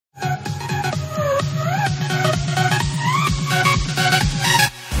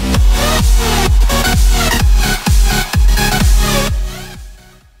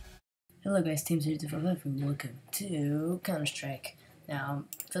Hello guys, Team 025 and welcome to Counter-Strike. Now, I'm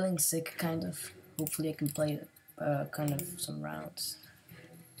feeling sick, kind of. Hopefully I can play kind of some rounds.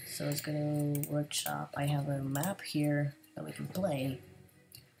 So let's go to Workshop. I have a map here that we can play.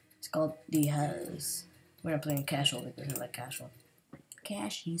 It's called The Huz. We're not playing casual because I like casual.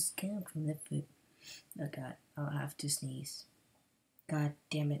 Cashies come from the foot. Oh god, I'll have to sneeze. God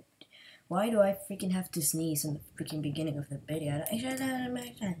damn it. Why do I freaking have to sneeze in the freaking beginning of the video? It doesn't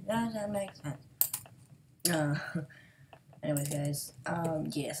make sense. Doesn't make sense. Anyways, guys.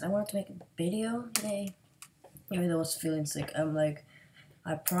 Yes, I wanted to make a video today. Even though I was feeling sick, I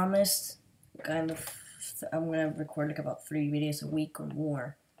promised, I'm gonna record like about 3 videos a week or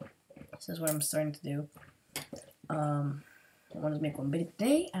more. This is what I'm starting to do. I wanted to make one video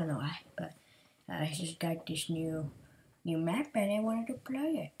today. I don't know why, but I just got this new map and I wanted to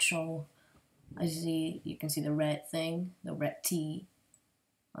play it. So you can see the red thing, the red T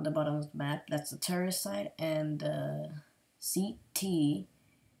on the bottom of the map. That's the terrorist side, and the CT,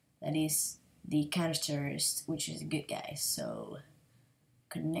 that is the counter-terrorist, which is the good guys. So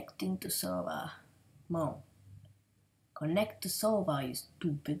connecting to server. Mo. Connect to server, you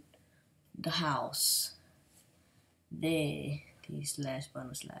stupid. The house. There.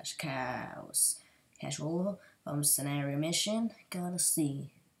 T/1/cows. Casual. Scenario mission. Gotta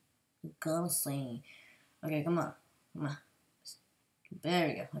see. Okay, come on. There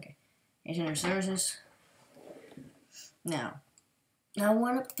we go. Okay. Internet services. Now, I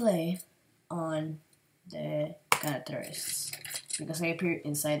want to play on the counter-terrorists because they appear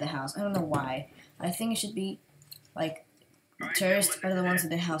inside the house. I don't know why. I think it should be like terrorists are the ones in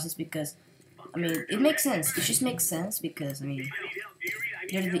the houses because, I mean, it makes sense. It just makes sense because, I mean,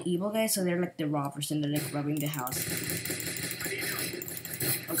 they're the evil guys, so they're like the robbers and they're like robbing the house.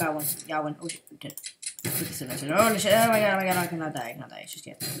 Oh, got one. Oh shit. Oh shit, oh my god, I cannot die, it's just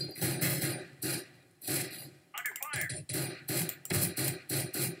yet.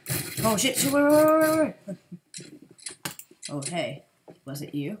 Oh shit, wait. Oh hey, was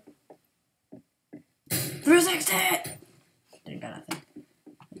it you? 360! Didn't got nothing.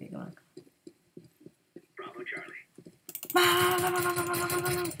 Okay, go on. Bravo Charlie.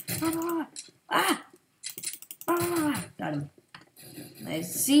 Got him. I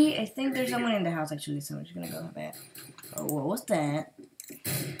see, I think there's someone in the house actually, so I'm just gonna go have that. Oh, what was that?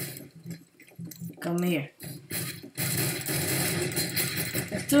 Come here.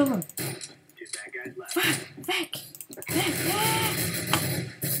 There's 2 of them. Back!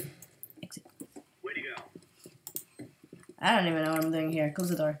 Exit. Way to go. I don't even know what I'm doing here. Close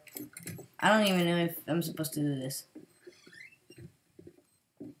the door. I don't even know if I'm supposed to do this.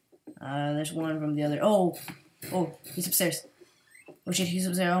 There's one from the other. Oh, he's upstairs. Oh shit, he's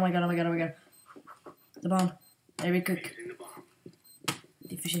upstairs. Oh my god. The bomb. There we cook.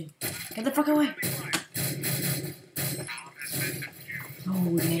 Diffusion. Get the fuck away. Oh,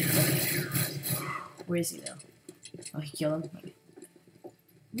 we made it. Okay. Where is he though? Oh, he killed him. Okay.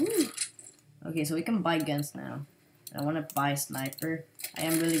 Woo. Okay, so we can buy guns now. I want to buy a sniper. I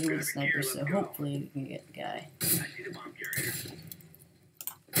am really good with snipers, so hopefully we can get the guy. I see the bomb carrier.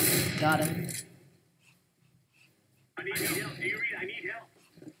 Got him. I need help. Avery, I need help.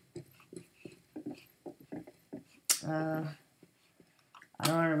 I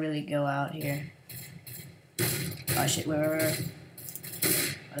don't want to really go out here. Oh shit, where?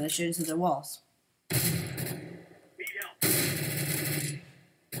 Oh, they're shooting through the walls. Need help.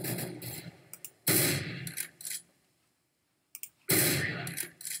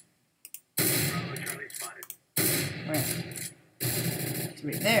 Bravo Charlie spotted. Where? It's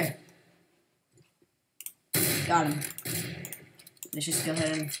right there. Got him. Let's just go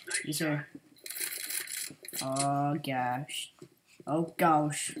ahead and use her. Oh gosh.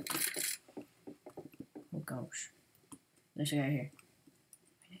 There's a guy here.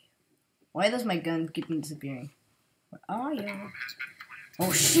 Why does my gun keep on disappearing? Where are you?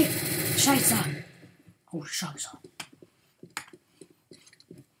 Oh shit! Scheiße! Oh scheiße!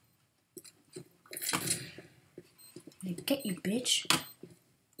 Hey, get you, bitch!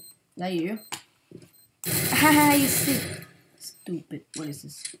 That you? Haha, you stupid. What is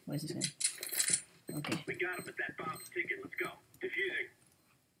this? What is this guy? Okay. We got him, but that bomb's ticking. Let's go. Defusing.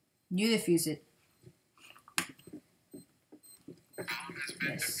 You defuse it.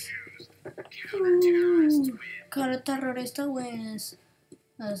 Yes. Ooh, counter-terrorista wins.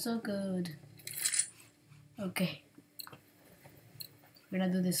 That's so good. Okay. We're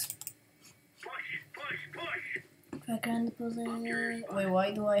gonna do this. Push. Wait,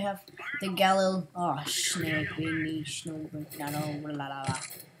 why do I have the Galil? Oh, snake, no, God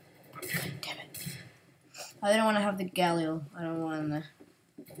damn it. I didn't want to have the Galil. I don't want to.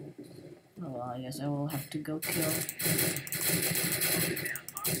 Oh well, I guess I will have to go kill.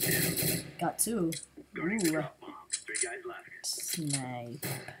 Got 2. Guarding the Ooh, drop bomb. 3 guys left. snipe.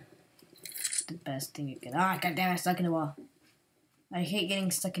 The best thing you can. Ah, goddamn! I stuck in the wall. I hate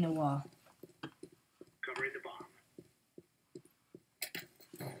getting stuck in a wall. Covering the bomb.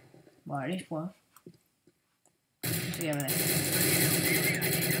 What is what? Together.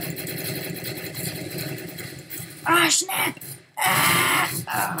 Ah, snap! Ah!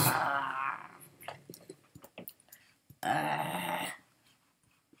 Ah! Ah!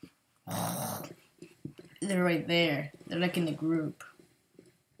 They're right there. They're like in the group.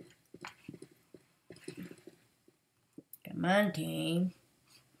 Come on, team.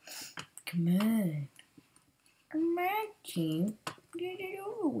 Come on. Come on, team. Get it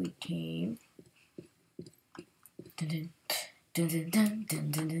over with, team. Dun, dun, dun, dun, dun,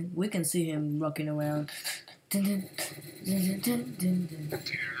 dun, dun, dun. We can see him rocking around. Dun, dun, dun, dun, dun, dun, dun.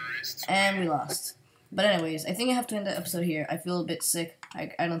 And we lost. But anyways, I think I have to end the episode here. I feel a bit sick.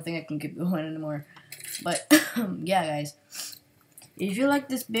 I don't think I can keep going anymore. But yeah, guys. If you like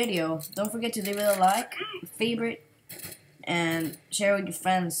this video, don't forget to leave it a like, favorite, and share with your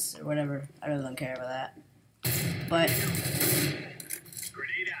friends or whatever. I really don't care about that. But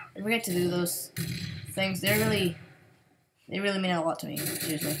Grenade out. don't forget to do those things. They really mean a lot to me.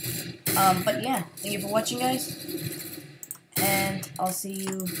 Seriously. But yeah, thank you for watching, guys. And I'll see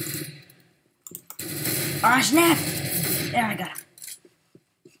you. Ah, snap! There, I got him.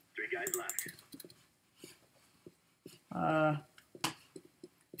 3 guys left. Uh, I'm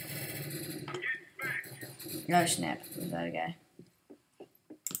getting smacked. no, snap. Was that a guy?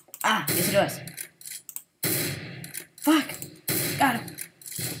 Ah, yes it was. Fuck! Got him.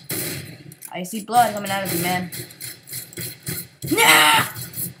 I see blood coming out of you, man. Nah!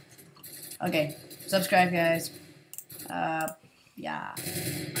 Okay, subscribe, guys. Yeah.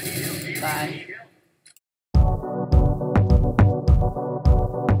 Bye. Need help.